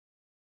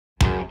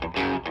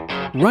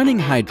Running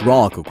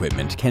hydraulic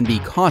equipment can be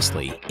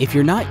costly if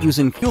you're not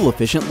using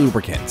fuel-efficient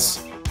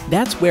lubricants.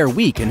 That's where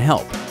we can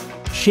help.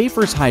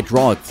 Schaeffer's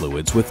hydraulic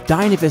fluids with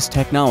DYNAVIS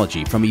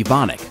technology from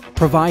Evonik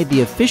provide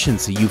the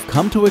efficiency you've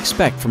come to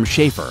expect from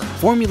Schaeffer,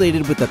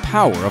 formulated with the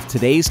power of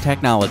today's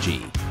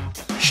technology.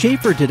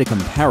 Schaeffer did a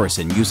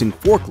comparison using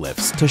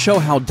forklifts to show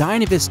how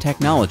DYNAVIS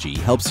technology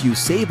helps you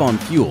save on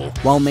fuel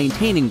while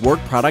maintaining work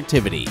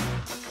productivity.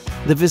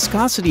 The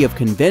viscosity of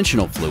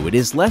conventional fluid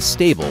is less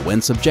stable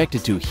when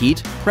subjected to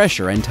heat,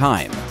 pressure, and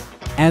time.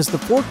 As the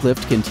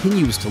forklift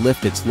continues to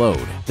lift its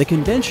load, the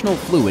conventional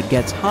fluid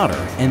gets hotter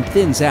and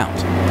thins out.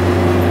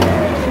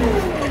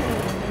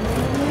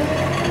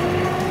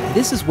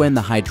 This is when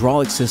the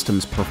hydraulic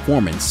system's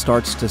performance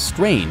starts to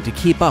strain to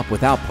keep up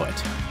with output.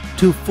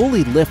 To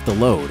fully lift the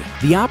load,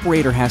 the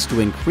operator has to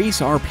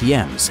increase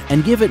RPMs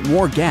and give it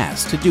more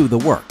gas to do the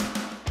work.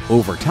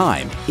 Over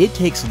time, it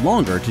takes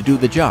longer to do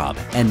the job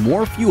and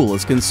more fuel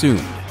is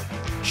consumed.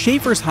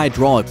 Schaeffer's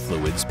hydraulic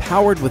fluids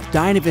powered with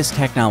DYNAVIS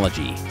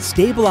technology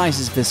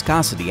stabilizes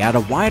viscosity at a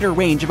wider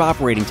range of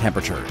operating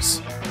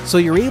temperatures, so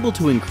you're able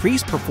to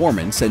increase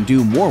performance and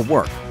do more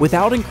work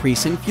without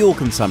increasing fuel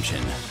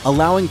consumption,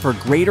 allowing for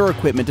greater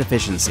equipment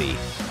efficiency.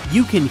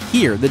 You can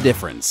hear the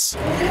difference.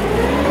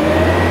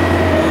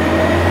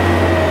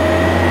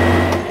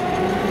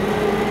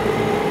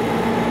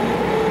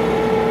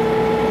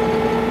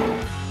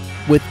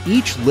 With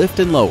each lift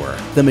and lower,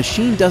 the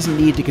machine doesn't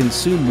need to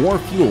consume more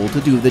fuel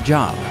to do the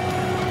job.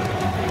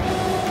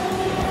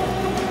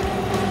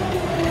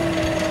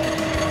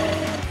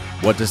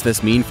 What does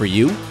this mean for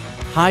you?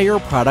 Higher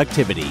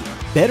productivity,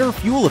 better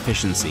fuel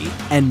efficiency,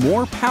 and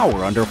more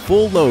power under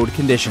full load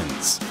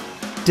conditions.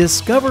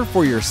 Discover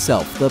for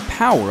yourself the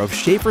power of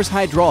Schaeffer's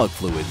hydraulic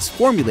fluids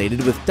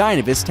formulated with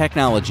DYNAVIS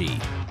technology.